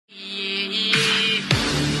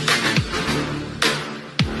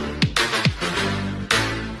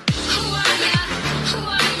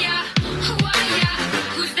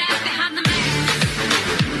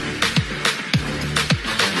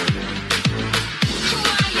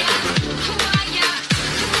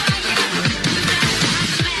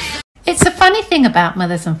funny thing about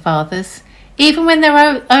mothers and fathers, even when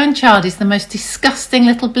their own child is the most disgusting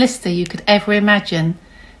little blister you could ever imagine,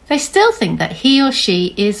 they still think that he or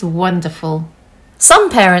she is wonderful. Some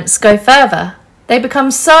parents go further. They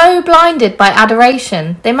become so blinded by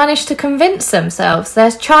adoration, they manage to convince themselves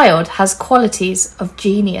their child has qualities of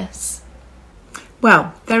genius.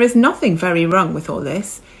 Well, there is nothing very wrong with all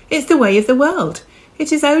this. It's the way of the world.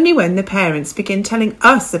 It is only when the parents begin telling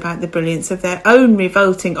us about the brilliance of their own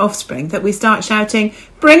revolting offspring that we start shouting,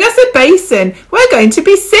 "Bring us a basin, we're going to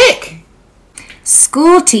be sick!"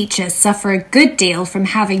 School teachers suffer a good deal from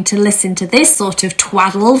having to listen to this sort of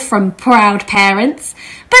twaddle from proud parents,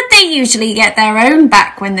 but they usually get their own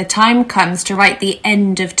back when the time comes to write the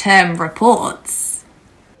end-of-term reports.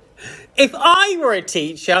 If I were a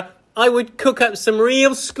teacher, I would cook up some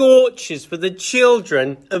real scorchers for the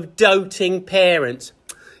children of doting parents.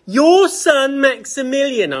 Your son,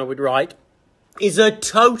 Maximilian, I would write, is a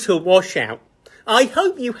total washout. I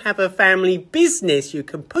hope you have a family business you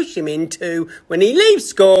can push him into when he leaves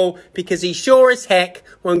school, because he sure as heck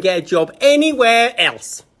won't get a job anywhere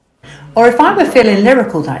else. Or if I were feeling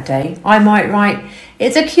lyrical that day, I might write,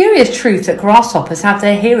 "It's a curious truth that grasshoppers have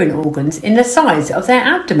their hearing organs in the size of their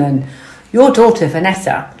abdomen. Your daughter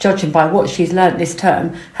Vanessa, judging by what she's learnt this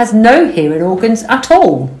term, has no hearing organs at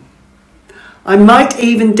all." I might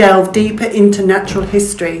even delve deeper into natural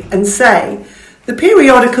history and say, the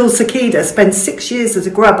periodical cicada spends 6 years as a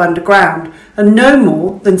grub underground and no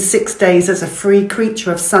more than 6 days as a free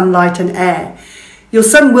creature of sunlight and air. Your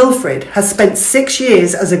son Wilfred has spent 6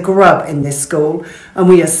 years as a grub in this school, and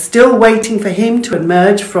we are still waiting for him to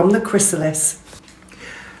emerge from the chrysalis.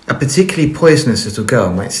 A particularly poisonous little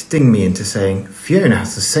girl might sting me into saying, "Fiona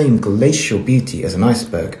has the same glacial beauty as an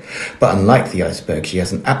iceberg, but unlike the iceberg, she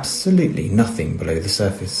has absolutely nothing below the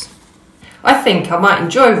surface." I think I might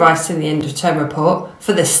enjoy writing the end-of-term report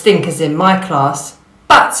for the stinkers in my class.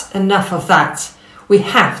 But enough of that. We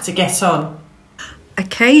have to get on.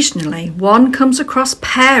 Occasionally, one comes across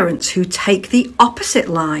parents who take the opposite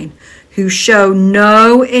line, who show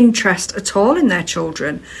no interest at all in their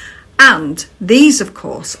children. And these, of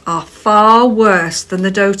course, are far worse than the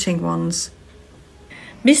doting ones.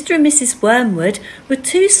 Mr. and Mrs. Wormwood were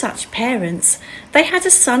two such parents. They had a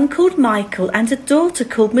son called Michael and a daughter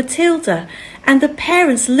called Matilda, and the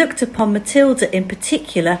parents looked upon Matilda in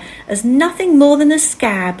particular as nothing more than a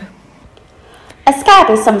scab. A scab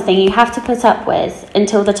is something you have to put up with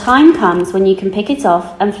until the time comes when you can pick it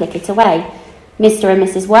off and flick it away. Mr. and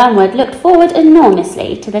Mrs. Wormwood looked forward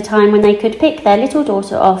enormously to the time when they could pick their little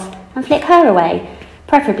daughter off and flick her away,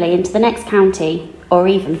 preferably into the next county, or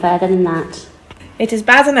even further than that. It is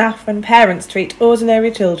bad enough when parents treat ordinary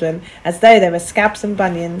children as though they were scabs and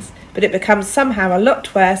bunions, but it becomes somehow a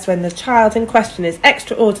lot worse when the child in question is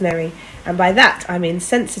extraordinary, and by that I mean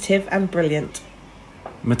sensitive and brilliant.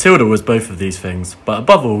 Matilda was both of these things, but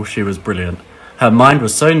above all she was brilliant. Her mind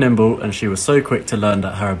was so nimble and she was so quick to learn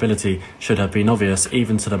that her ability should have been obvious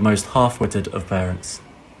even to the most half-witted of parents.